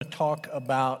talk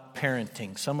about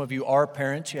parenting. Some of you are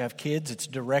parents, you have kids, it's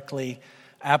directly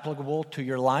applicable to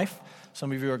your life.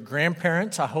 Some of you are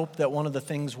grandparents. I hope that one of the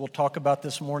things we'll talk about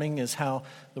this morning is how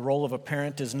the role of a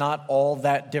parent is not all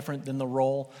that different than the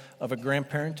role of a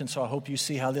grandparent. And so I hope you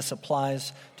see how this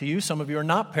applies to you. Some of you are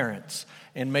not parents,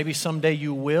 and maybe someday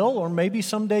you will, or maybe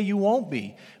someday you won't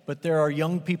be. But there are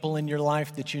young people in your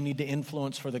life that you need to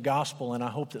influence for the gospel, and I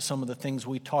hope that some of the things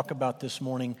we talk about this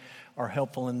morning are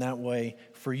helpful in that way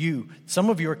for you. Some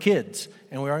of you are kids,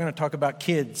 and we are going to talk about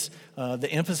kids.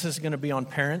 The emphasis is going to be on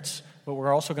parents, but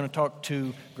we're also going to talk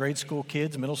to grade school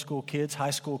kids, middle school kids,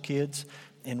 high school kids,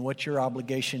 and what your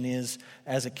obligation is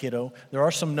as a kiddo. There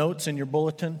are some notes in your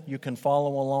bulletin. You can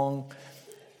follow along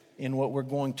in what we're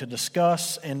going to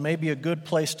discuss, and maybe a good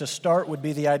place to start would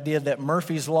be the idea that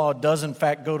Murphy's Law does in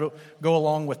fact go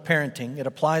along with parenting. It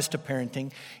applies to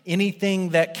parenting. Anything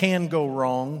that can go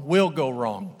wrong will go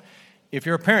wrong. If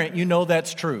you're a parent, you know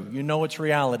that's true. You know it's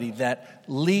reality, that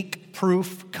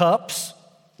leak-proof cups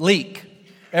leak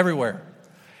everywhere.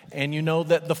 And you know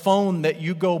that the phone that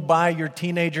you go buy your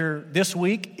teenager this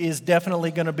week is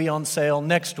definitely going to be on sale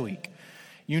next week.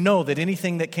 You know that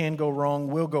anything that can go wrong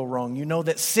will go wrong. You know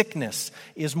that sickness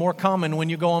is more common when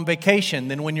you go on vacation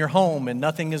than when you're home and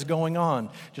nothing is going on.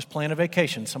 Just plan a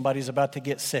vacation. Somebody's about to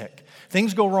get sick.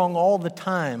 Things go wrong all the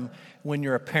time when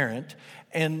you're a parent.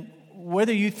 And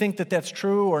whether you think that that's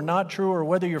true or not true, or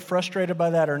whether you're frustrated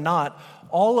by that or not,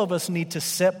 all of us need to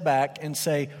step back and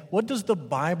say, what does the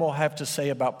Bible have to say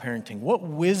about parenting? What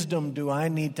wisdom do I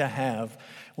need to have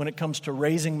when it comes to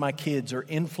raising my kids or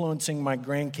influencing my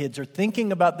grandkids or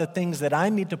thinking about the things that I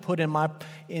need to put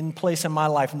in place in my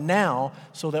life now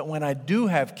so that when I do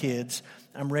have kids,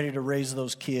 I'm ready to raise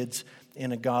those kids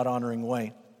in a God-honoring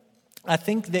way? I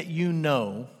think that you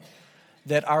know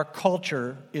that our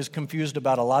culture is confused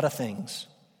about a lot of things.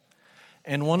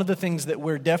 And one of the things that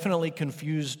we're definitely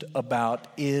confused about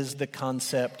is the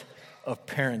concept of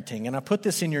parenting. And I put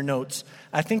this in your notes.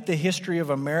 I think the history of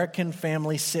American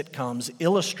family sitcoms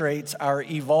illustrates our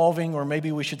evolving, or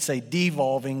maybe we should say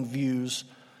devolving, views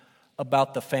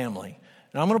about the family.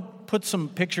 Now I'm going to put some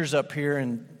pictures up here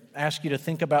and ask you to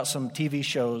think about some TV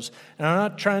shows. And I'm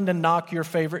not trying to knock your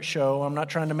favorite show. I'm not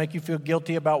trying to make you feel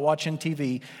guilty about watching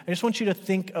TV. I just want you to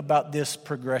think about this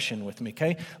progression with me,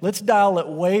 okay? Let's dial it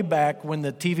way back when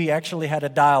the TV actually had a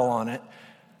dial on it.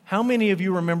 How many of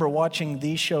you remember watching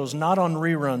these shows, not on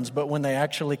reruns, but when they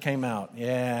actually came out?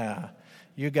 Yeah,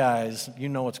 you guys, you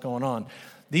know what's going on.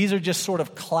 These are just sort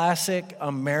of classic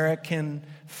American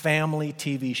family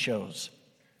TV shows.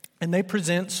 And they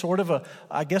present sort of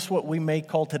I guess what we may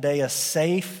call today a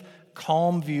safe,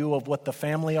 calm view of what the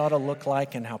family ought to look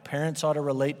like and how parents ought to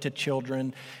relate to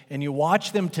children. And you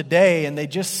watch them today and they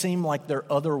just seem like they're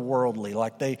otherworldly,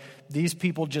 like these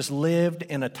people just lived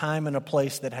in a time and a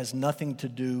place that has nothing to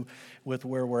do with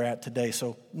where we're at today.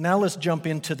 So now let's jump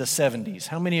into the 70s.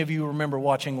 How many of you remember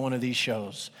watching one of these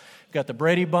shows? We've got the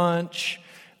Brady Bunch,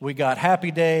 we got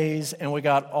Happy Days, and we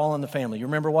got All in the Family. You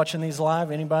remember watching these live?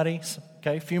 Anybody?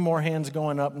 Okay, a few more hands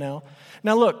going up now.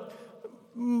 Now look,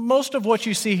 most of what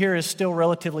you see here is still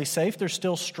relatively safe. There's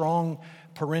still strong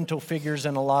parental figures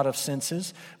in a lot of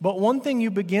senses. But one thing you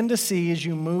begin to see as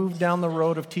you move down the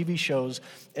road of TV shows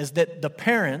is that the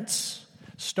parents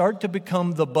start to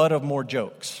become the butt of more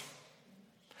jokes.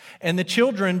 And the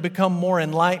children become more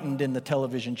enlightened in the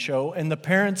television show, and the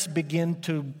parents begin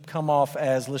to come off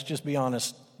as, let's just be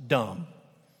honest, dumb,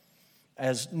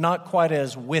 as not quite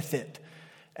as with it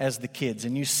as the kids.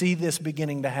 And you see this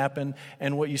beginning to happen,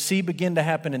 and what you see begin to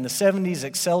happen in the 70s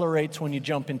accelerates when you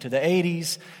jump into the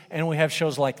 80s, and we have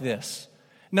shows like this.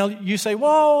 Now, you say,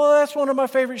 well, that's one of my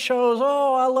favorite shows.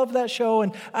 Oh, I love that show.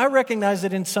 And I recognize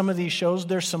that in some of these shows,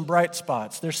 there's some bright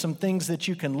spots. There's some things that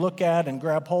you can look at and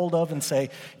grab hold of and say,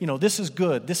 you know, this is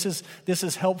good. This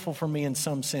is helpful for me in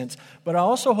some sense. But I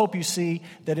also hope you see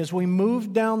that as we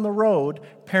move down the road,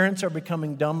 parents are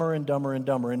becoming dumber and dumber and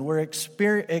dumber. And we're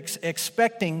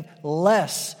expecting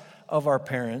less of our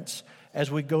parents as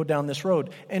we go down this road.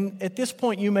 And at this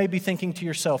point, you may be thinking to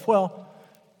yourself, well,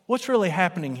 what's really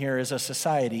happening here as a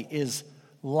society? Is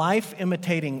life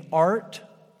imitating art,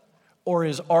 or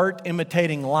is art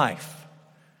imitating life?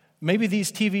 Maybe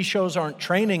these TV shows aren't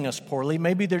training us poorly.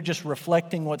 Maybe they're just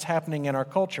reflecting what's happening in our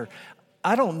culture.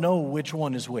 I don't know which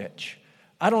one is which.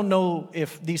 I don't know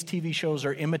if these TV shows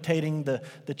are imitating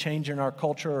the change in our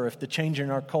culture, or if the change in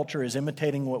our culture is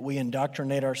imitating what we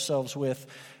indoctrinate ourselves with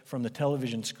from the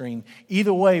television screen.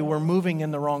 Either way, we're moving in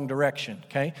the wrong direction,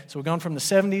 okay? So we've gone from the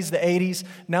 70s, the 80s.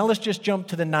 Now let's just jump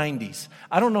to the 90s.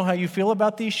 I don't know how you feel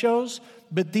about these shows,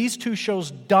 but these two shows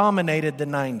dominated the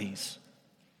 90s.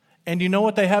 And you know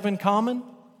what they have in common?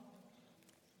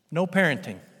 No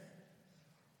parenting.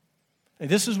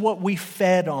 This is what we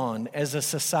fed on as a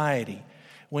society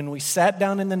when we sat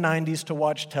down in the 90s to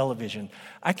watch television.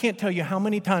 I can't tell you how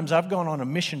many times I've gone on a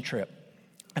mission trip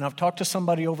and I've talked to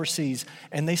somebody overseas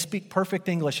and they speak perfect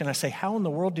English and I say, how in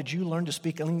the world did you learn to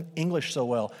speak English so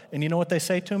well? And you know what they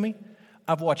say to me?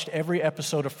 I've watched every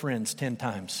episode of Friends 10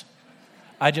 times.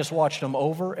 I just watched them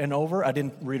over and over. I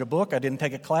didn't read a book. I didn't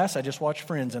take a class. I just watched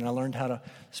Friends and I learned how to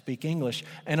speak English.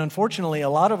 And unfortunately, a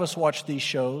lot of us watched these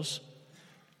shows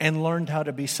and learned how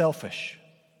to be selfish.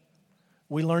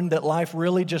 We learned that life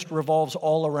really just revolves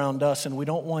all around us, and we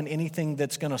don't want anything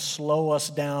that's going to slow us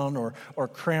down or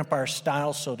cramp our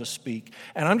style, so to speak.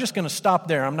 And I'm just going to stop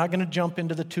there. I'm not going to jump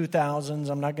into the 2000s.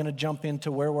 I'm not going to jump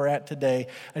into where we're at today.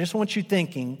 I just want you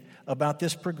thinking about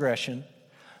this progression,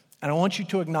 and I want you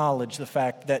to acknowledge the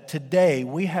fact that today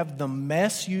we have the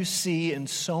mess you see in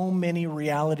so many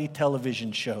reality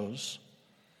television shows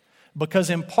because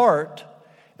in part,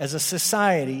 as a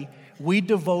society, we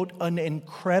devote an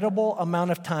incredible amount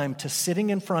of time to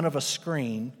sitting in front of a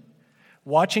screen,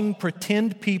 watching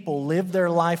pretend people live their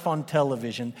life on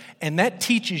television, and that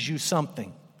teaches you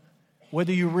something.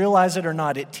 Whether you realize it or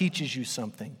not, it teaches you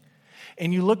something.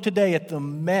 And you look today at the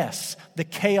mess, the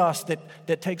chaos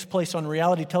that takes place on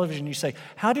reality television, you say,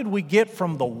 how did we get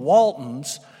from the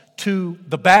Waltons to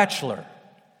The Bachelor?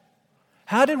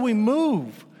 How did we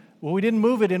move? Well, we didn't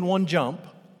move it in one jump.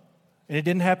 And it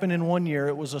didn't happen in 1 year.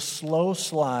 It was a slow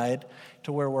slide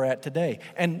to where we're at today.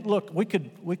 And look, we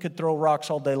could throw rocks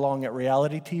all day long at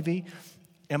reality TV.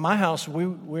 In my house,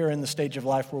 we're in the stage of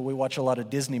life where we watch a lot of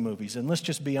Disney movies. And let's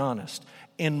just be honest.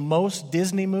 In most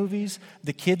Disney movies,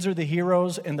 the kids are the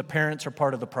heroes and the parents are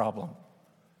part of the problem.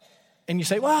 And you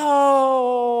say,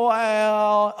 well,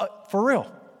 for real.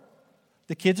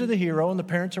 The kids are the hero and the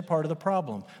parents are part of the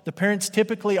problem. The parents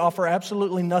typically offer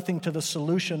absolutely nothing to the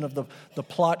solution of the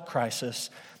plot crisis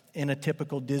in a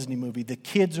typical Disney movie. The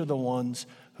kids are the ones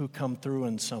who come through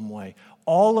in some way.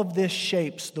 All of this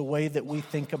shapes the way that we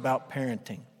think about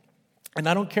parenting. And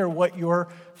I don't care what your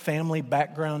family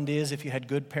background is, if you had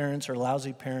good parents or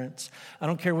lousy parents. I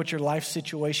don't care what your life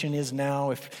situation is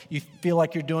now, if you feel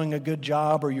like you're doing a good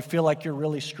job or you feel like you're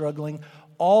really struggling.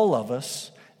 All of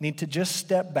us need to just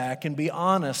step back and be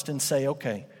honest and say,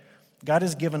 okay, God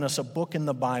has given us a book in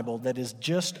the Bible that is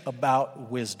just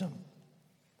about wisdom,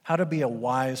 how to be a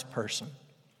wise person.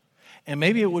 And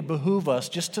maybe it would behoove us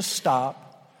just to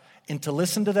stop and to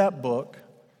listen to that book,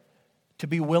 to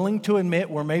be willing to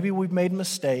admit where maybe we've made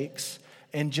mistakes,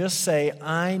 and just say,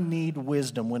 I need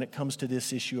wisdom when it comes to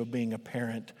this issue of being a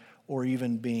parent or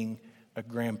even being a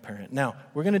grandparent. Now,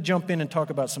 we're going to jump in and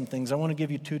talk about some things. I want to give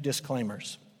you 2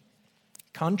 disclaimers.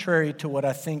 Contrary to what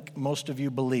I think most of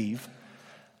you believe,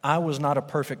 I was not a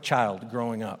perfect child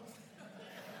growing up.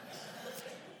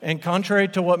 And contrary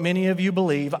to what many of you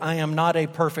believe, I am not a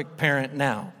perfect parent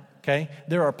now, okay?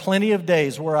 There are plenty of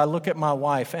days where I look at my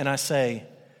wife and I say,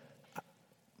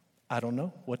 I don't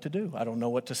know what to do. I don't know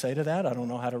what to say to that. I don't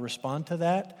know how to respond to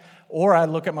that. Or I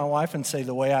look at my wife and say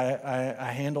the way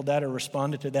I handled that or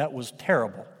responded to that was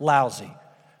terrible, lousy.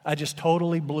 I just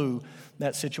totally blew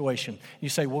that situation. You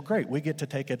say, well, great, we get to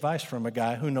take advice from a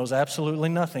guy who knows absolutely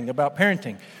nothing about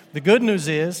parenting. The good news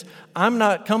is, I'm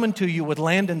not coming to you with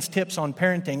Landon's tips on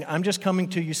parenting. I'm just coming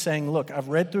to you saying, look, I've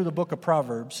read through the book of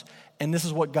Proverbs, and this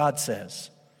is what God says.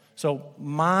 So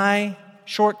my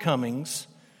shortcomings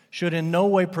should in no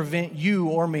way prevent you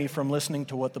or me from listening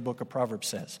to what the book of Proverbs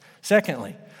says.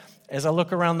 Secondly, as I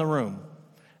look around the room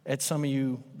at some of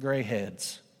you gray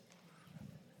heads,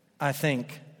 I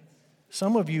think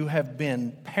some of you have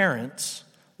been parents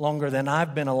longer than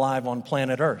I've been alive on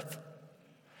planet Earth.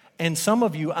 And some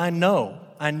of you, I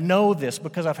know this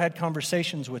because I've had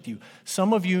conversations with you.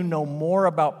 Some of you know more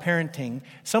about parenting.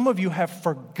 Some of you have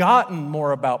forgotten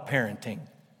more about parenting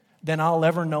than I'll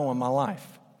ever know in my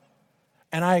life.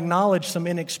 And I acknowledge some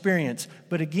inexperience.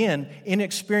 But again,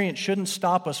 inexperience shouldn't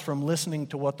stop us from listening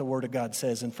to what the Word of God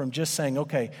says and from just saying,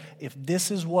 okay, if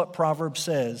this is what Proverbs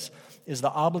says, is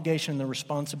the obligation and the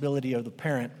responsibility of the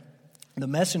parent. The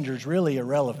messenger is really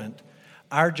irrelevant.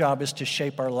 Our job is to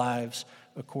shape our lives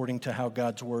according to how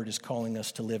God's Word is calling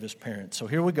us to live as parents. So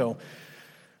here we go.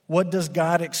 What does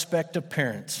God expect of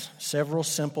parents? Several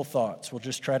simple thoughts. We'll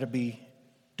just try to be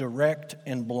direct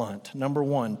and blunt. Number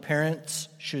 1, parents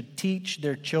should teach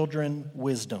their children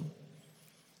wisdom.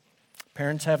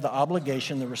 Parents have the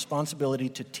obligation, the responsibility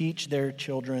to teach their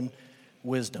children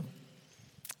wisdom.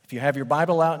 If you have your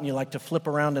Bible out and you like to flip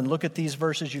around and look at these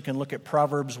verses, you can look at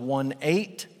Proverbs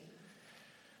 1:8.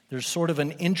 There's sort of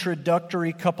an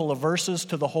introductory couple of verses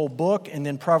to the whole book, and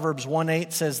then Proverbs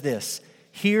 1:8 says this,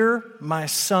 "Hear, my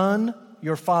son,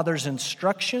 your father's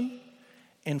instruction,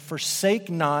 and forsake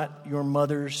not your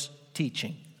mother's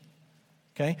teaching.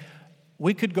 Okay?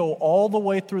 We could go all the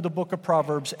way through the book of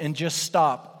Proverbs and just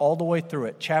stop all the way through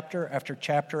it, chapter after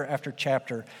chapter after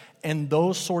chapter, and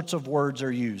those sorts of words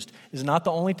are used. It's not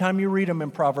the only time you read them in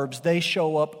Proverbs. They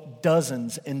show up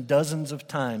dozens and dozens of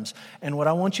times. And what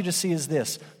I want you to see is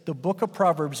this. The book of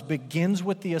Proverbs begins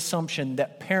with the assumption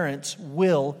that parents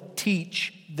will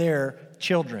teach their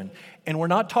children. And we're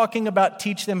not talking about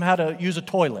teach them how to use a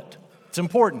toilet. It's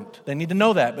important. They need to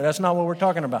know that, but that's not what we're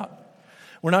talking about.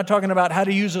 We're not talking about how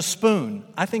to use a spoon.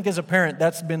 I think as a parent,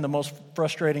 that's been the most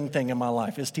frustrating thing in my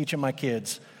life, is teaching my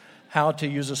kids how to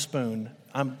use a spoon.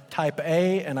 I'm type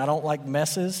A, and I don't like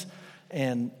messes,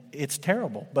 and it's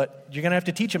terrible. But you're going to have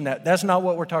to teach them that. That's not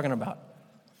what we're talking about.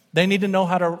 They need to know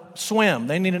how to swim.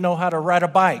 They need to know how to ride a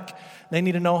bike. They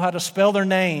need to know how to spell their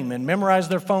name and memorize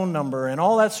their phone number and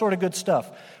all that sort of good stuff.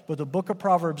 But the book of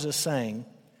Proverbs is saying,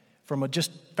 from a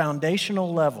just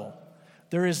foundational level,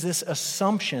 there is this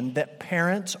assumption that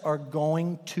parents are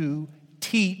going to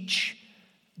teach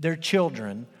their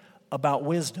children about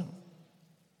wisdom.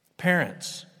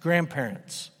 Parents,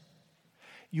 grandparents,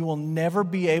 you will never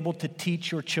be able to teach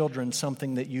your children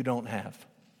something that you don't have.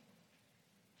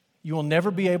 You will never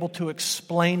be able to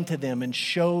explain to them and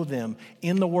show them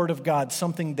in the Word of God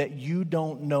something that you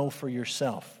don't know for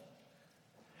yourself.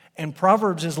 And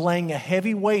Proverbs is laying a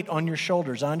heavy weight on your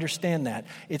shoulders. I understand that.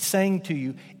 It's saying to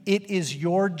you, it is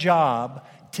your job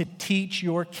to teach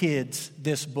your kids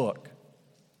this book.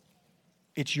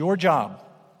 It's your job.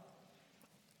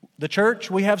 The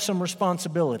church, we have some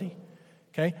responsibility.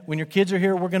 Okay? When your kids are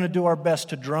here, we're going to do our best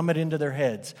to drum it into their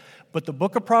heads. But the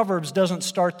book of Proverbs doesn't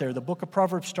start there. The book of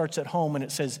Proverbs starts at home, and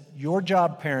it says, your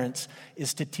job, parents,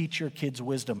 is to teach your kids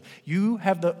wisdom. You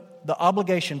have the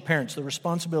obligation, parents, the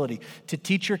responsibility to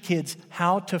teach your kids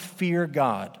how to fear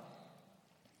God.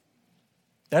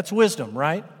 That's wisdom,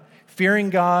 right? Fearing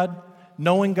God,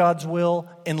 knowing God's will,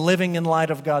 and living in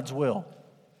light of God's will.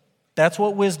 That's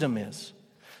what wisdom is.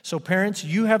 So parents,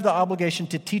 you have the obligation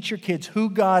to teach your kids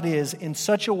who God is in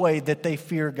such a way that they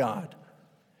fear God.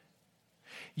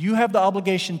 You have the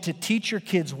obligation to teach your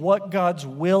kids what God's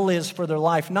will is for their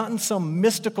life, not in some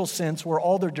mystical sense where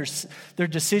all their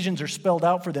decisions are spelled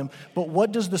out for them, but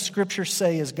what does the Scripture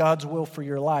say is God's will for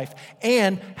your life,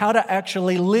 and how to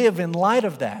actually live in light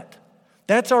of that.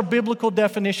 That's our biblical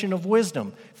definition of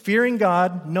wisdom. Fearing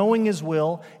God, knowing His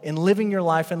will, and living your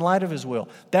life in light of His will.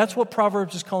 That's what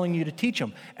Proverbs is calling you to teach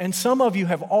them. And some of you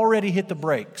have already hit the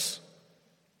brakes.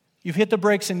 You've hit the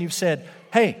brakes and you've said,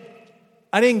 hey,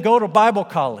 I didn't go to Bible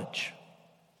college.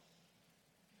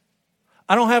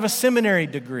 I don't have a seminary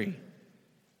degree.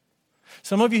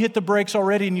 Some of you hit the brakes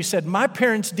already and you said, my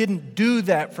parents didn't do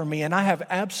that for me and I have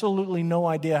absolutely no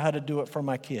idea how to do it for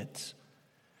my kids.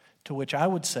 To which I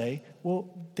would say, well,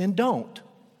 then don't.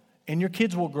 And your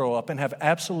kids will grow up and have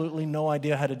absolutely no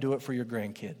idea how to do it for your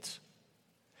grandkids.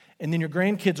 And then your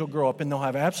grandkids will grow up and they'll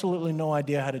have absolutely no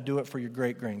idea how to do it for your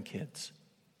great-grandkids.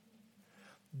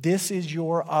 This is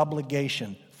your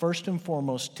obligation, first and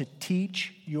foremost, to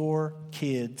teach your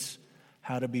kids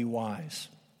how to be wise.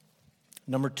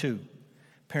 Number 2,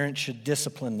 parents should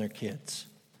discipline their kids.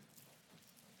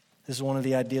 This is one of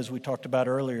the ideas we talked about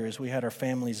earlier as we had our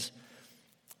families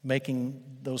making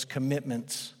those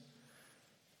commitments.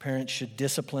 Parents should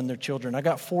discipline their children. I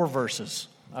got 4 verses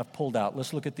I've pulled out.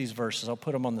 Let's look at these verses. I'll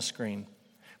put them on the screen.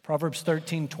 Proverbs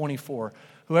 13:24.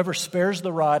 Whoever spares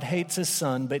the rod hates his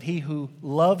son, but he who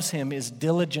loves him is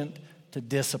diligent to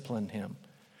discipline him.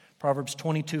 Proverbs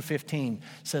 22:15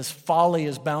 says, folly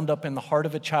is bound up in the heart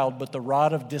of a child, but the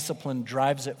rod of discipline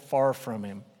drives it far from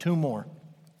him. 2 more.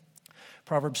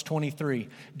 Proverbs 23,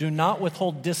 do not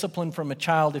withhold discipline from a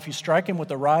child. If you strike him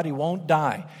with a rod, he won't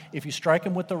die. If you strike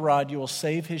him with the rod, you will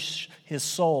save his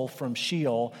soul from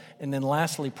Sheol. And then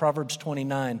lastly, Proverbs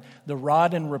 29, the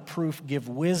rod and reproof give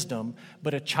wisdom,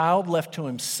 but a child left to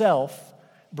himself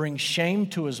brings shame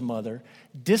to his mother.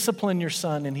 Discipline your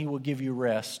son, and he will give you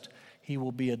rest. He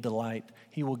will be a delight.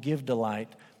 He will give delight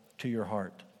to your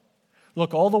heart.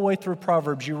 Look, all the way through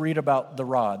Proverbs, you read about the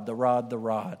rod, the rod, the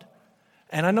rod.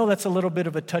 And I know that's a little bit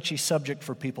of a touchy subject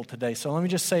for people today, so let me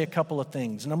just say a couple of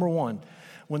things. Number 1,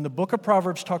 when the book of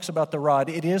Proverbs talks about the rod,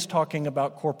 it is talking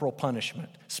about corporal punishment.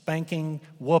 Spanking,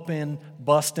 whooping,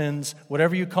 bustings,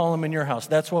 whatever you call them in your house.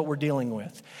 That's what we're dealing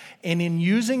with. And in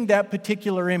using that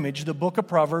particular image, the book of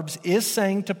Proverbs is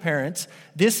saying to parents,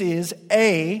 this is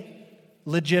a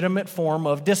legitimate form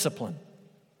of discipline,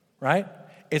 right?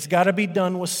 It's got to be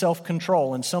done with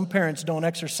self-control, and some parents don't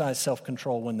exercise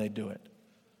self-control when they do it.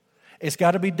 It's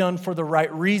got to be done for the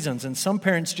right reasons, and some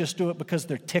parents just do it because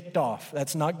they're ticked off.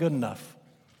 That's not good enough.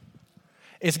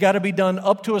 It's got to be done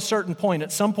up to a certain point.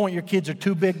 At some point, your kids are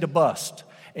too big to bust,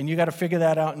 and you got to figure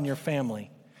that out in your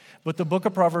family. But the book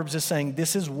of Proverbs is saying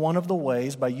this is one of the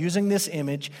ways, by using this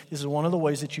image, this is one of the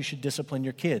ways that you should discipline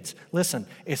your kids. Listen,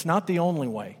 it's not the only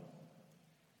way.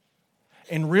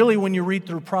 And really, when you read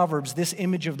through Proverbs, this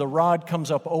image of the rod comes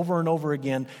up over and over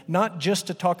again, not just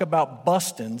to talk about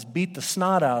bustings, beat the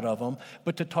snot out of them,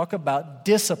 but to talk about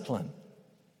discipline.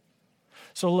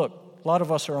 So look, a lot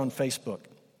of us are on Facebook.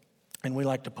 And we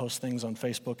like to post things on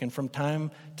Facebook. And from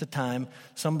time to time,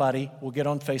 somebody will get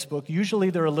on Facebook. Usually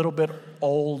they're a little bit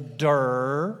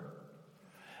older.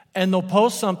 And they'll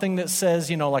post something that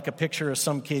says, like a picture of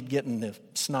some kid getting the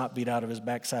snot beat out of his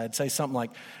backside. Say something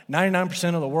like,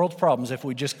 99% of the world's problems if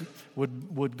we just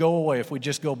would go away, if we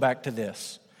just go back to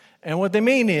this. And what they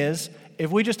mean is, if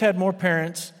we just had more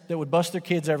parents that would bust their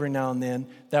kids every now and then,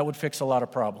 that would fix a lot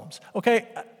of problems. Okay,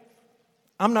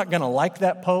 I'm not going to like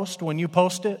that post when you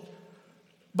post it.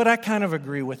 But I kind of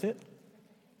agree with it.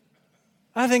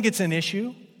 I think it's an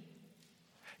issue.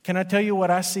 Can I tell you what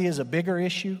I see as a bigger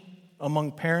issue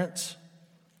among parents?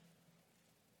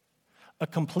 A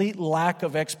complete lack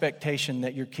of expectation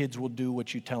that your kids will do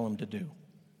what you tell them to do.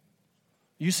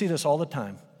 You see this all the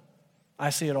time. I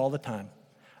see it all the time.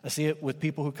 I see it with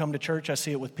people who come to church. I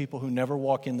see it with people who never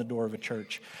walk in the door of a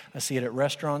church. I see it at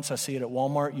restaurants. I see it at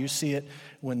Walmart. You see it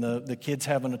when the kid's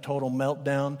having a total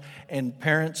meltdown, and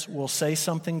parents will say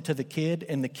something to the kid,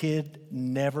 and the kid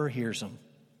never hears them.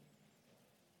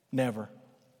 Never.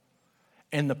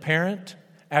 And the parent,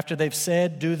 after they've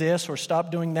said, do this or stop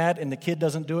doing that, and the kid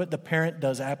doesn't do it, the parent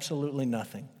does absolutely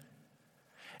nothing.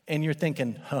 And you're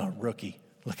thinking, rookie,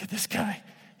 look at this guy.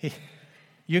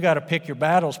 You got to pick your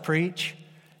battles, preach.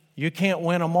 You can't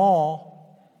win them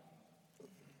all.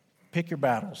 Pick your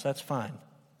battles, that's fine.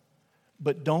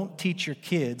 But don't teach your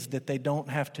kids that they don't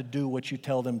have to do what you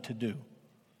tell them to do.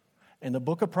 And the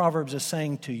book of Proverbs is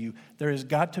saying to you, there has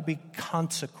got to be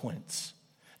consequence.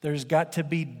 There's got to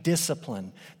be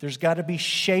discipline. There's got to be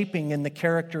shaping in the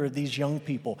character of these young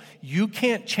people. You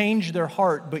can't change their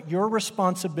heart, but your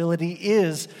responsibility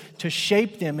is to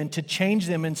shape them and to change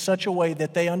them in such a way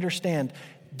that they understand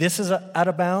this is out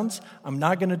of bounds, I'm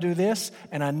not going to do this,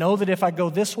 and I know that if I go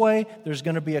this way, there's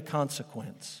going to be a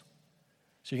consequence.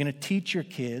 So you're going to teach your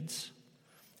kids,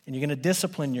 and you're going to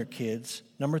discipline your kids.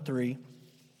 Number 3,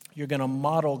 you're going to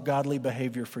model godly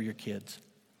behavior for your kids.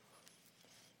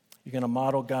 You're going to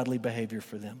model godly behavior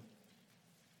for them.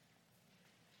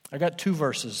 I got 2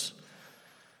 verses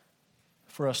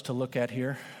for us to look at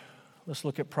here. Let's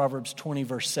look at Proverbs 20,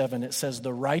 verse 7. It says,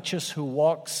 the righteous who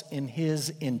walks in his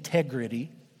integrity,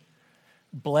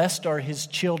 blessed are his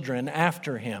children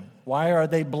after him. Why are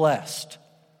they blessed?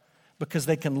 Because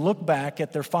they can look back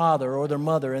at their father or their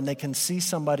mother and they can see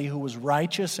somebody who was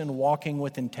righteous and walking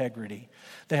with integrity.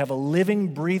 They have a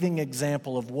living, breathing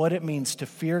example of what it means to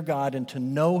fear God and to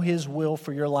know his will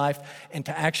for your life and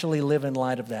to actually live in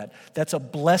light of that. That's a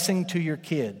blessing to your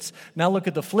kids. Now look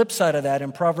at the flip side of that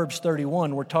in Proverbs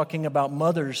 31. We're talking about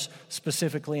mothers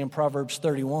specifically in Proverbs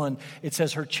 31. It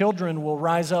says her children will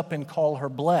rise up and call her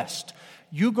blessed.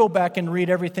 You go back and read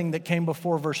everything that came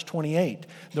before verse 28.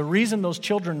 The reason those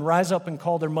children rise up and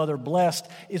call their mother blessed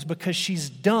is because she's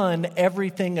done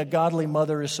everything a godly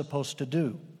mother is supposed to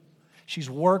do. She's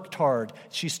worked hard.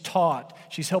 She's taught.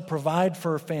 She's helped provide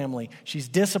for her family. She's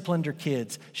disciplined her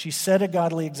kids. She's set a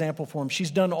godly example for them.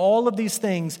 She's done all of these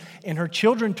things, and her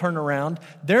children turn around.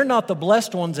 They're not the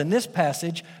blessed ones in this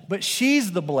passage, but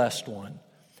she's the blessed one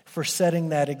for setting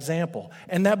that example.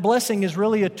 And that blessing is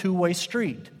really a two-way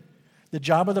street. The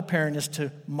job of the parent is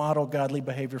to model godly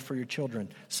behavior for your children.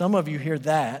 Some of you hear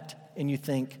that and you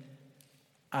think,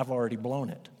 I've already blown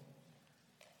it.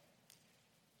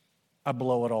 I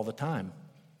blow it all the time.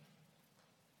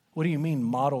 What do you mean,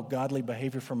 model godly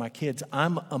behavior for my kids?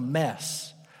 I'm a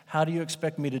mess. How do you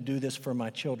expect me to do this for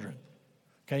my children?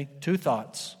 Okay, 2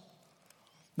 thoughts.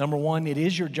 Number 1, it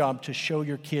is your job to show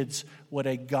your kids what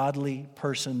a godly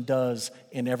person does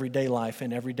in everyday life,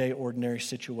 in everyday ordinary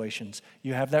situations.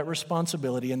 You have that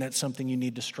responsibility, and that's something you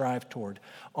need to strive toward.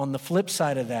 On the flip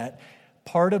side of that,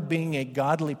 part of being a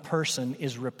godly person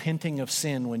is repenting of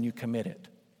sin when you commit it.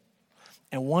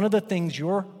 And one of the things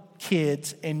your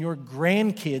kids and your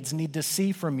grandkids need to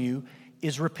see from you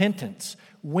is repentance.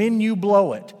 When you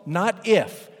blow it, not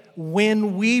if,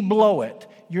 when we blow it,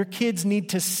 your kids need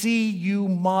to see you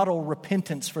model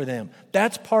repentance for them.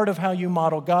 That's part of how you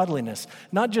model godliness.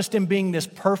 Not just in being this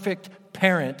perfect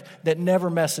parent that never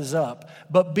messes up,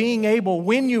 but being able,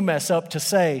 when you mess up, to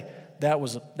say, that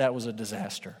was a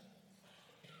disaster.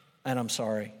 And I'm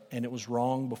sorry. And it was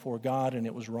wrong before God, and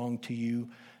it was wrong to you,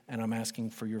 and I'm asking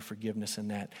for your forgiveness in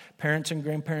that. Parents and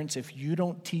grandparents, if you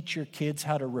don't teach your kids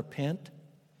how to repent,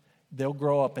 they'll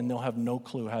grow up and they'll have no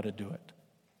clue how to do it.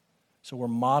 So we're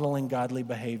modeling godly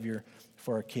behavior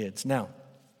for our kids. Now,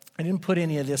 I didn't put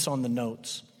any of this on the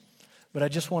notes, but I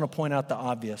just want to point out the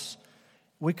obvious.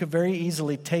 We could very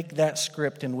easily take that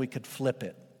script and we could flip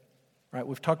it. Right?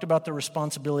 We've talked about the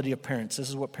responsibility of parents. This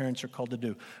is what parents are called to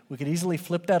do. We could easily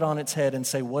flip that on its head and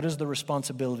say, what is the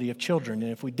responsibility of children?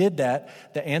 And if we did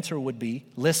that, the answer would be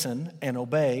listen and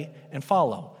obey and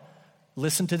follow.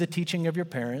 Listen to the teaching of your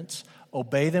parents,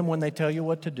 obey them when they tell you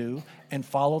what to do, and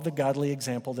follow the godly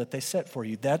example that they set for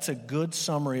you. That's a good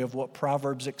summary of what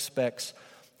Proverbs expects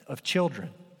of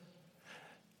children.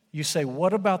 You say,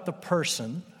 what about the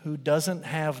person who doesn't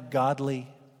have godly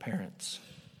parents?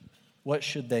 What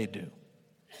should they do?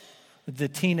 The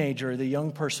teenager, the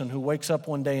young person who wakes up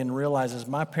one day and realizes,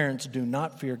 my parents do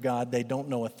not fear God. They don't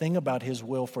know a thing about His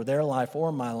will for their life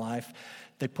or my life.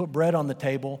 They put bread on the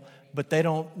table, but they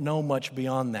don't know much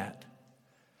beyond that.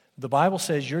 The Bible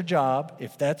says your job,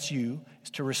 if that's you, is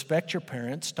to respect your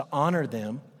parents, to honor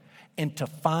them, and to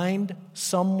find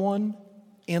someone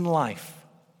in life.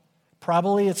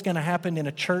 Probably it's going to happen in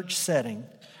a church setting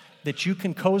that you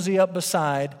can cozy up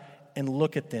beside and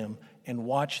look at them and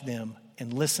watch them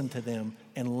and listen to them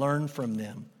and learn from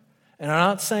them. And I'm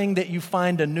not saying that you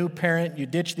find a new parent, you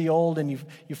ditch the old and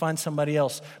you find somebody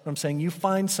else. But I'm saying you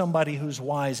find somebody who's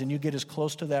wise and you get as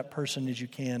close to that person as you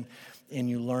can and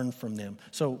you learn from them.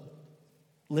 So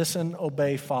listen,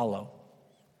 obey, follow.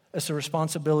 It's the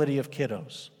responsibility of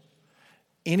kiddos.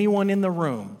 Anyone in the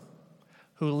room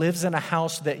who lives in a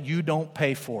house that you don't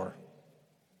pay for,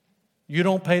 you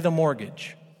don't pay the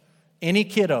mortgage, any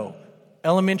kiddo,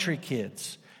 elementary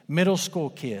kids, middle school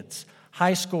kids,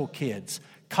 high school kids,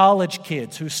 college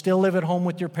kids who still live at home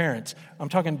with your parents. I'm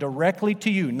talking directly to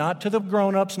you, not to the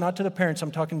grown-ups, not to the parents.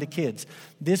 I'm talking to kids.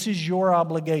 This is your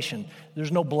obligation.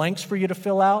 There's no blanks for you to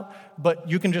fill out, but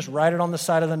you can just write it on the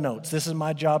side of the notes. This is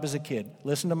my job as a kid.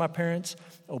 Listen to my parents,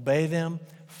 obey them,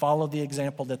 follow the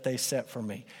example that they set for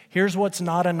me. Here's what's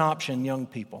not an option, young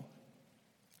people.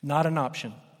 Not an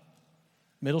option.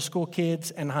 Middle school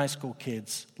kids and high school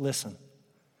kids, listen.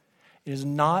 It is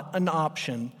not an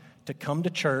option to come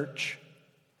to church,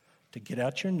 to get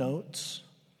out your notes,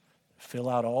 fill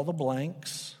out all the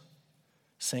blanks,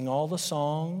 sing all the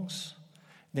songs,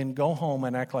 then go home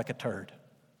and act like a turd.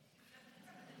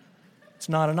 It's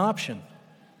not an option.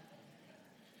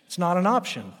 It's not an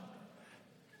option.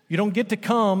 You don't get to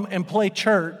come and play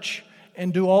church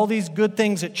and do all these good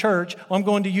things at church. Well, I'm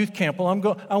going to youth camp.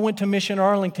 Well, I went to Mission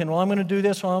Arlington. Well, I'm going to do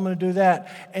this. Well, I'm going to do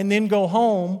that. And then go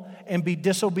home and be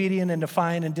disobedient and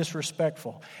defiant and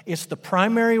disrespectful. It's the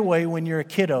primary way when you're a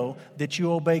kiddo that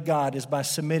you obey God is by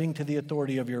submitting to the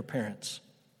authority of your parents.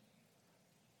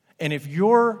 And if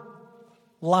your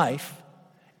life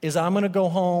is I'm going to go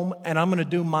home and I'm going to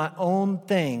do my own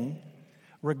thing,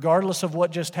 regardless of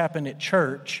what just happened at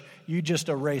church, you just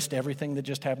erased everything that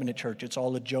just happened at church. It's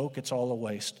all a joke. It's all a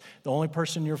waste. The only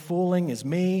person you're fooling is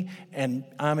me, and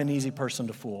I'm an easy person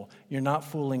to fool. You're not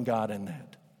fooling God in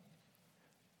that.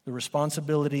 The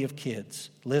responsibility of kids.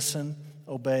 Listen,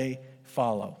 obey,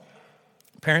 follow.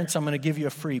 Parents, I'm going to give you a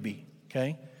freebie,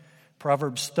 okay?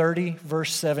 Proverbs 30,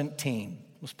 verse 17.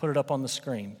 Let's put it up on the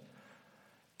screen.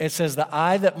 It says, the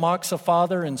eye that mocks a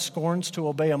father and scorns to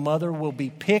obey a mother will be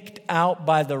picked out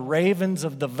by the ravens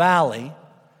of the valley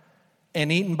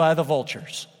and eaten by the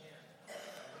vultures.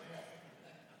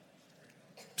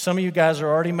 Some of you guys are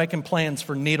already making plans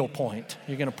for needlepoint.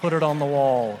 You're going to put it on the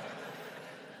wall.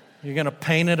 You're going to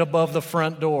paint it above the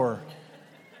front door.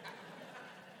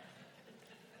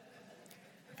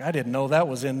 I didn't know that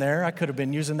was in there. I could have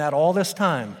been using that all this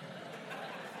time.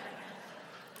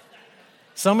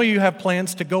 Some of you have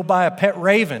plans to go buy a pet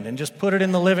raven and just put it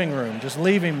in the living room. Just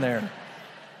leave him there.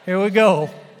 Here we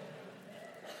go.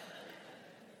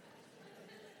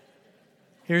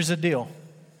 Here's the deal.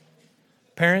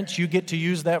 Parents, you get to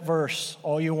use that verse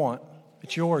all you want.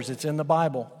 It's yours. It's in the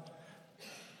Bible.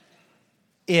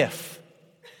 If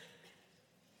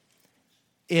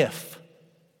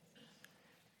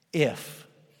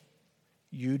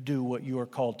you do what you are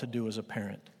called to do as a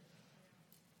parent.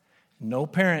 No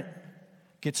parent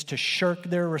gets to shirk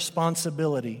their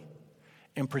responsibility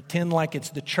and pretend like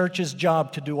it's the church's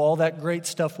job to do all that great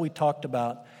stuff we talked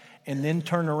about and then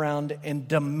turn around and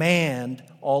demand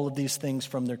all of these things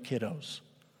from their kiddos.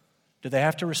 Do they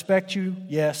have to respect you?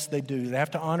 Yes, they do. Do they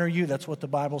have to honor you? That's what the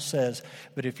Bible says.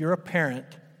 But if you're a parent,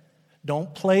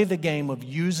 Don't play the game of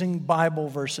using Bible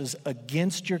verses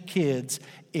against your kids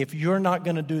if you're not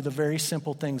going to do the very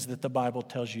simple things that the Bible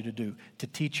tells you to do. To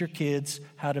teach your kids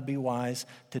how to be wise,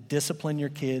 to discipline your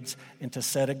kids, and to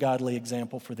set a godly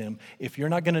example for them. If you're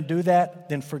not going to do that,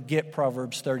 then forget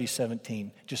Proverbs 30:17.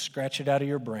 Just scratch it out of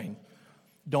your brain.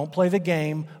 Don't play the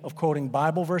game of quoting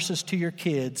Bible verses to your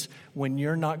kids when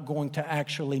you're not going to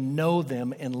actually know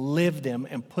them and live them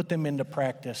and put them into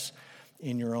practice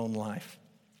in your own life.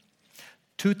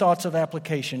 2 thoughts of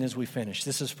application as we finish.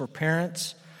 This is for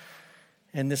parents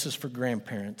and this is for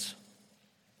grandparents.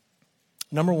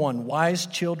 Number 1, wise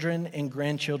children and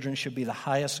grandchildren should be the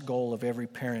highest goal of every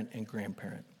parent and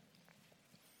grandparent.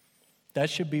 That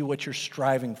should be what you're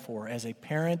striving for as a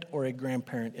parent or a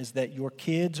grandparent, is that your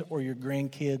kids or your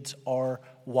grandkids are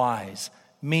wise.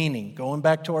 Meaning, going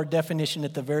back to our definition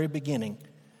at the very beginning,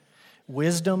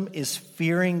 wisdom is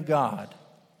fearing God.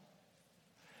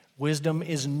 Wisdom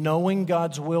is knowing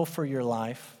God's will for your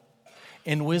life.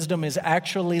 And wisdom is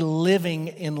actually living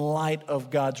in light of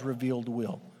God's revealed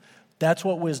will. That's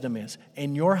what wisdom is.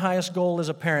 And your highest goal as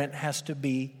a parent has to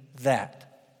be that.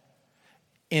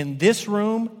 In this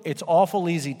room, it's awful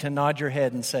easy to nod your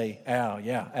head and say, oh,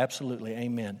 yeah, absolutely,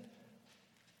 amen.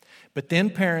 But then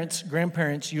parents,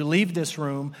 grandparents, you leave this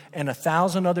room and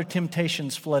 1,000 other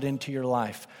temptations flood into your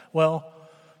life. Well,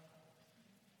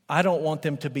 I don't want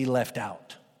them to be left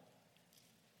out.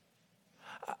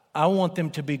 I want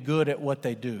them to be good at what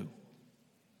they do.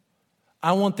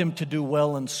 I want them to do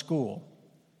well in school.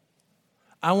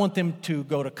 I want them to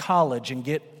go to college and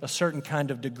get a certain kind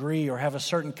of degree or have a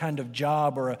certain kind of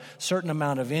job or a certain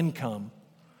amount of income.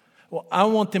 Well, I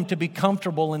want them to be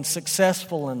comfortable and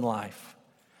successful in life.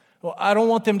 Well, I don't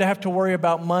want them to have to worry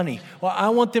about money. Well, I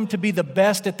want them to be the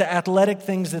best at the athletic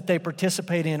things that they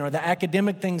participate in or the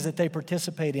academic things that they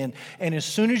participate in. And as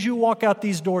soon as you walk out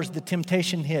these doors, the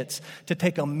temptation hits to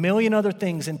take a million other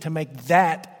things and to make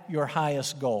that your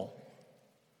highest goal.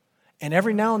 And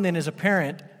every now and then as a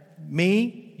parent,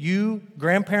 me, you,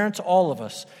 grandparents, all of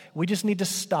us, we just need to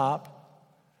stop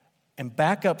and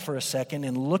back up for a second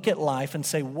and look at life and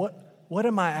say, what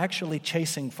am I actually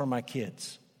chasing for my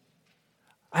kids?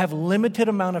 I have limited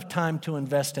amount of time to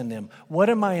invest in them. What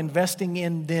am I investing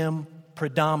in them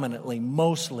predominantly,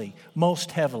 mostly,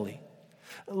 most heavily?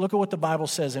 Look at what the Bible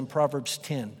says in Proverbs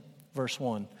 10, verse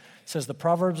 1. It says, the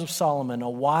Proverbs of Solomon, a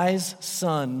wise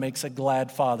son makes a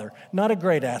glad father. Not a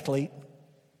great athlete.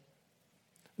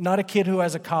 Not a kid who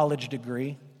has a college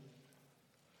degree.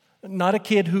 Not a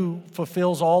kid who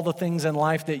fulfills all the things in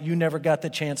life that you never got the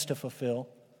chance to fulfill.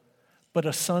 But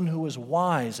a son who is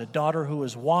wise, a daughter who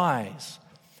is wise.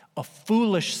 A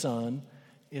foolish son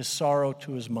is sorrow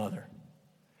to his mother.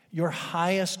 Your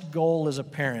highest goal as a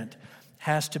parent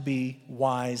has to be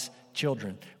wise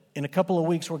children. In a couple of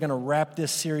weeks, we're going to wrap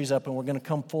this series up and we're going to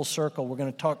come full circle. We're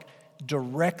going to talk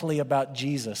directly about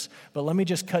Jesus. But let me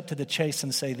just cut to the chase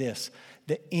and say this.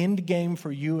 The end game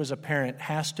for you as a parent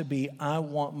has to be, I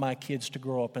want my kids to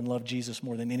grow up and love Jesus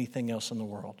more than anything else in the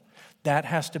world. That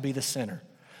has to be the center.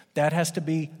 That has to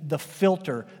be the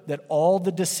filter that all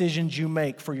the decisions you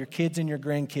make for your kids and your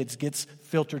grandkids gets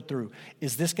filtered through.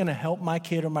 Is this going to help my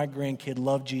kid or my grandkid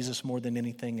love Jesus more than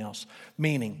anything else?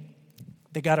 Meaning,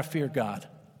 they got to fear God.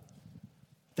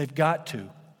 They've got to.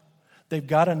 They've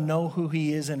got to know who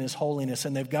He is in His holiness,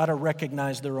 and they've got to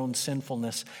recognize their own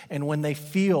sinfulness. And when they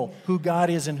feel who God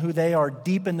is and who they are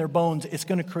deep in their bones, it's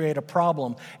going to create a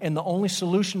problem. And the only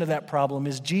solution to that problem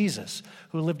is Jesus,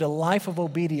 who lived a life of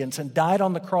obedience and died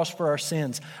on the cross for our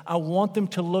sins. I want them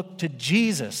to look to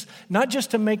Jesus, not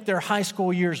just to make their high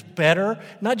school years better,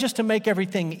 not just to make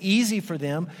everything easy for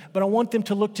them, but I want them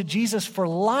to look to Jesus for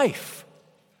life.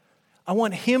 I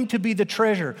want Him to be the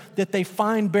treasure that they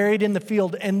find buried in the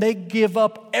field, and they give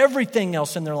up everything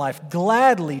else in their life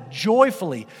gladly,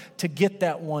 joyfully to get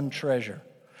that one treasure.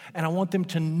 And I want them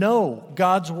to know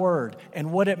God's Word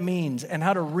and what it means and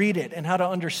how to read it and how to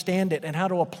understand it and how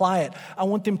to apply it. I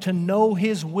want them to know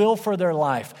His will for their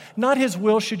life. Not His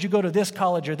will, should you go to this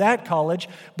college or that college,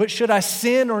 but should I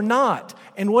sin or not?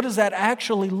 And what does that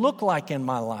actually look like in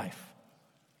my life?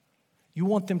 You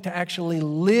want them to actually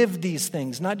live these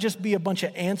things, not just be a bunch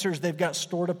of answers they've got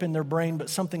stored up in their brain, but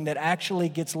something that actually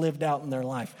gets lived out in their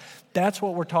life. That's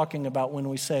what we're talking about when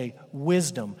we say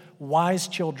wisdom. Wise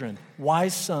children,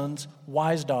 wise sons,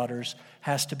 wise daughters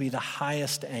has to be the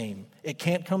highest aim. It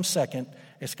can't come second.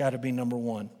 It's got to be number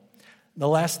one. The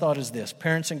last thought is this.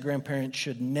 Parents and grandparents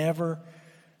should never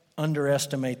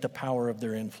underestimate the power of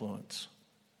their influence.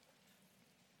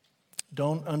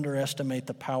 Don't underestimate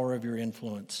the power of your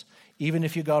influence. Even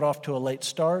if you got off to a late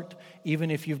start,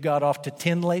 even if you've got off to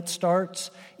 10 late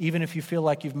starts, even if you feel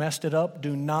like you've messed it up,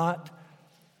 do not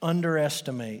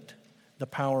underestimate the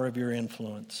power of your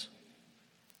influence.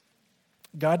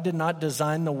 God did not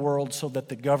design the world so that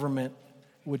the government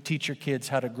would teach your kids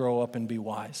how to grow up and be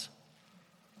wise.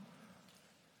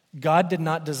 God did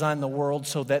not design the world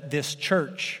so that this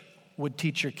church would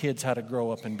teach your kids how to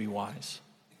grow up and be wise.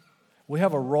 We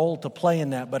have a role to play in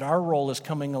that, but our role is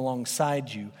coming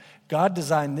alongside you. God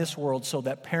designed this world so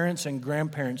that parents and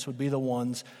grandparents would be the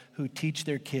ones who teach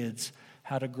their kids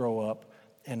how to grow up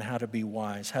and how to be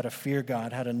wise, how to fear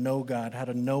God, how to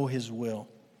know His will.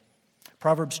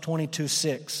 Proverbs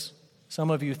 22:6.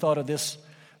 Some of you thought of this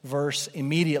verse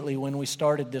immediately when we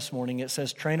started this morning. It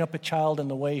says, "Train up a child in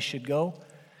the way he should go.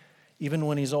 Even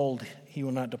when he's old, he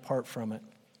will not depart from it."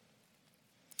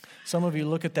 Some of you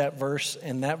look at that verse,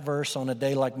 and that verse on a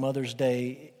day like Mother's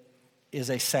Day is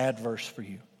a sad verse for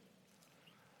you.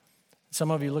 Some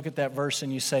of you look at that verse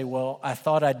and you say, well, I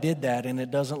thought I did that, and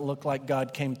it doesn't look like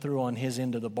God came through on His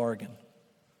end of the bargain.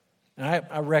 And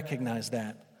I recognize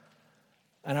that.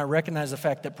 And I recognize the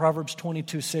fact that Proverbs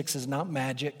 22:6 is not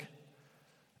magic.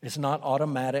 It's not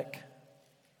automatic.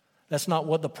 That's not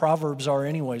what the Proverbs are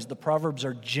anyways. The Proverbs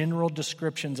are general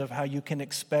descriptions of how you can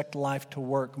expect life to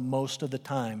work most of the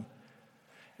time.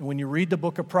 And when you read the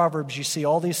book of Proverbs, you see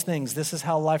all these things. This is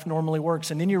how life normally works.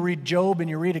 And then you read Job and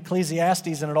you read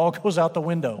Ecclesiastes and it all goes out the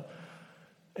window.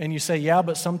 And you say, yeah,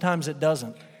 but sometimes it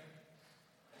doesn't.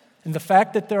 And the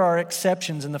fact that there are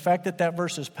exceptions and the fact that that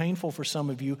verse is painful for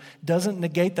some of you doesn't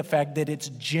negate the fact that it's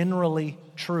generally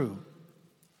true.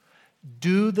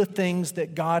 Do the things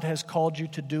that God has called you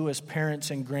to do as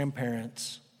parents and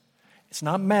grandparents. It's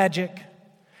not magic.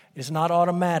 It's not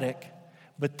automatic.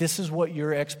 But this is what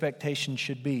your expectation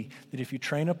should be. That if you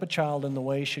train up a child in the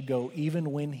way he should go,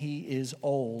 even when he is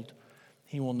old,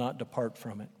 he will not depart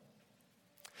from it.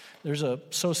 There's a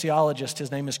sociologist, his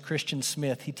name is Christian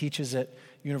Smith. He teaches at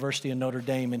University of Notre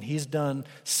Dame, and he's done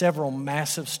several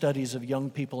massive studies of young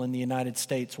people in the United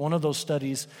States. One of those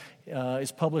studies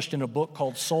is published in a book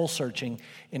called Soul Searching.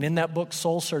 And in that book,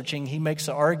 Soul Searching, he makes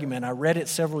the argument, I read it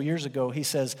several years ago, he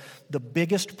says, the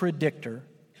biggest predictor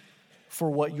for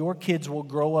what your kids will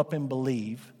grow up and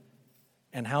believe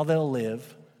and how they'll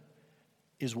live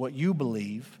is what you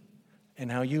believe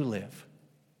and how you live.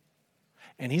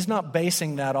 And he's not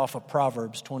basing that off of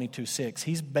Proverbs 22:6.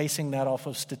 He's basing that off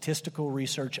of statistical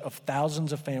research of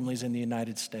thousands of families in the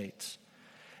United States.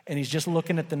 And he's just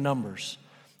looking at the numbers.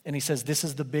 And he says this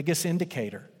is the biggest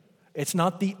indicator. It's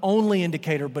not the only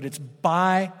indicator, but it's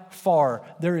by far,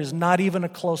 there is not even a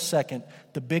close second.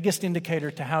 The biggest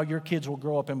indicator to how your kids will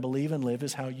grow up and believe and live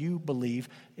is how you believe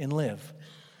and live.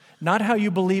 Not how you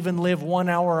believe and live 1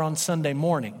 hour on Sunday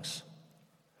mornings,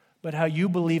 but how you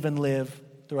believe and live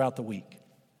throughout the week.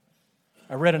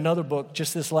 I read another book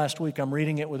just this last week. I'm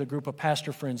reading it with a group of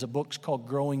pastor friends. A book's called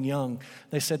Growing Young.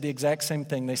 They said the exact same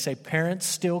thing. They say parents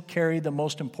still carry the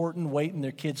most important weight in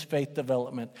their kids' faith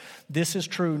development. This is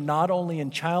true not only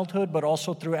in childhood, but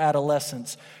also through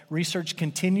adolescence. Research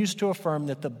continues to affirm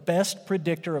that the best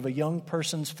predictor of a young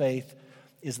person's faith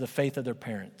is the faith of their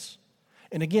parents.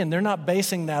 And again, they're not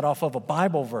basing that off of a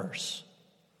Bible verse.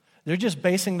 They're just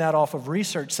basing that off of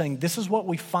research, saying this is what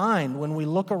we find when we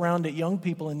look around at young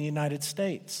people in the United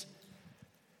States.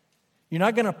 You're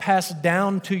not going to pass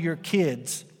down to your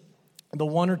kids the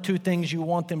one or two things you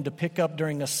want them to pick up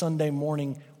during a Sunday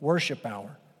morning worship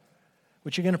hour.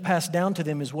 What you're going to pass down to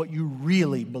them is what you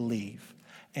really believe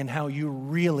and how you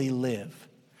really live.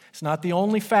 It's not the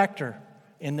only factor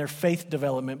in their faith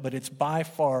development, but it's by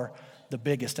far the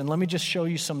biggest. And let me just show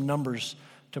you some numbers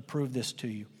to prove this to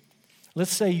you.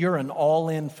 Let's say you're an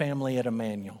all-in family at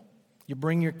Emmanuel. You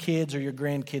bring your kids or your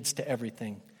grandkids to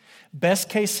everything. Best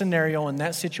case scenario in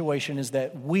that situation is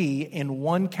that we, in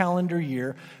one calendar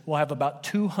year, will have about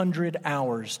 200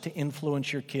 hours to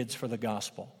influence your kids for the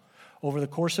gospel. Over the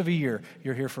course of a year,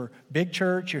 you're here for big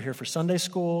church, you're here for Sunday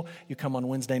school, you come on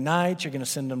Wednesday nights, you're going to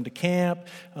send them to camp,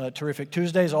 Terrific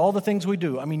Tuesdays, all the things we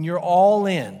do. I mean, you're all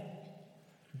in.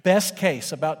 Best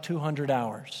case, about 200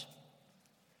 hours.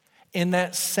 In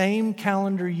that same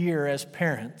calendar year as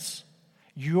parents,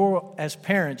 you as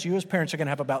parents are going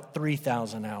to have about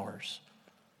 3,000 hours.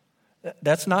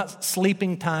 That's not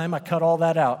sleeping time. I cut all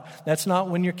that out. That's not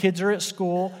when your kids are at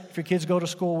school. If your kids go to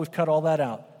school, we've cut all that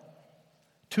out.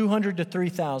 200 to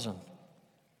 3,000.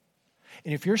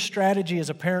 And if your strategy as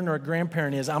a parent or a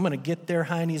grandparent is, I'm going to get their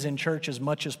heinies in church as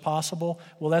much as possible,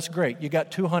 well, that's great. You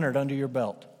got 200 under your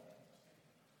belt.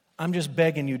 I'm just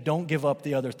begging you, don't give up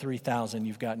the other 3,000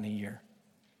 you've got in a year.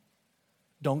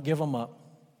 Don't give them up.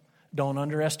 Don't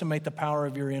underestimate the power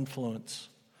of your influence,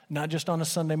 not just on a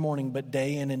Sunday morning, but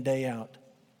day in and day out.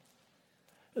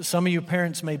 Some of you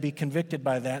parents may be convicted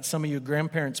by that. Some of you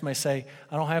grandparents may say,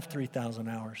 I don't have 3,000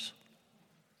 hours.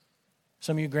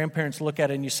 Some of you grandparents look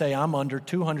at it and you say, I'm under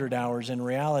 200 hours in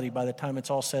reality by the time it's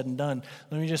all said and done.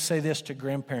 Let me just say this to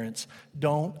grandparents.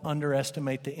 Don't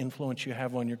underestimate the influence you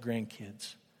have on your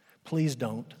grandkids. Please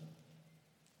don't.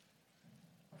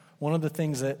 One of the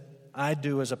things that I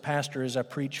do as a pastor is I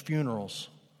preach funerals.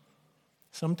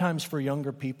 Sometimes for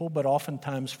younger people, but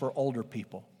oftentimes for older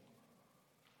people.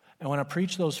 And when I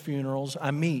preach those funerals, I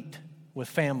meet with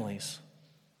families,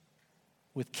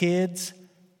 with kids,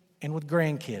 and with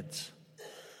grandkids.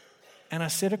 And I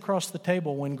sit across the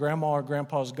table when grandma or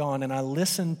grandpa's gone, and I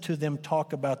listen to them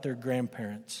talk about their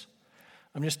grandparents.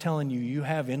 I'm just telling you, you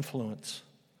have influence.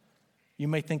 You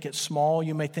may think it's small.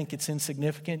 You may think it's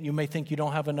insignificant. You may think you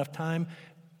don't have enough time.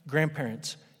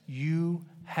 Grandparents, you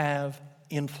have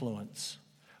influence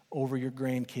over your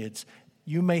grandkids.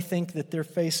 You may think that their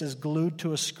face is glued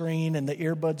to a screen and the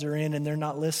earbuds are in and they're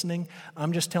not listening.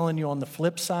 I'm just telling you on the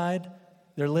flip side,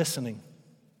 they're listening.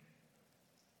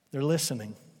 They're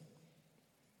listening.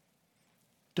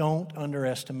 Don't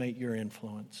underestimate your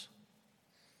influence.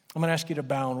 I'm going to ask you to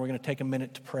bow and we're going to take a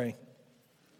minute to pray.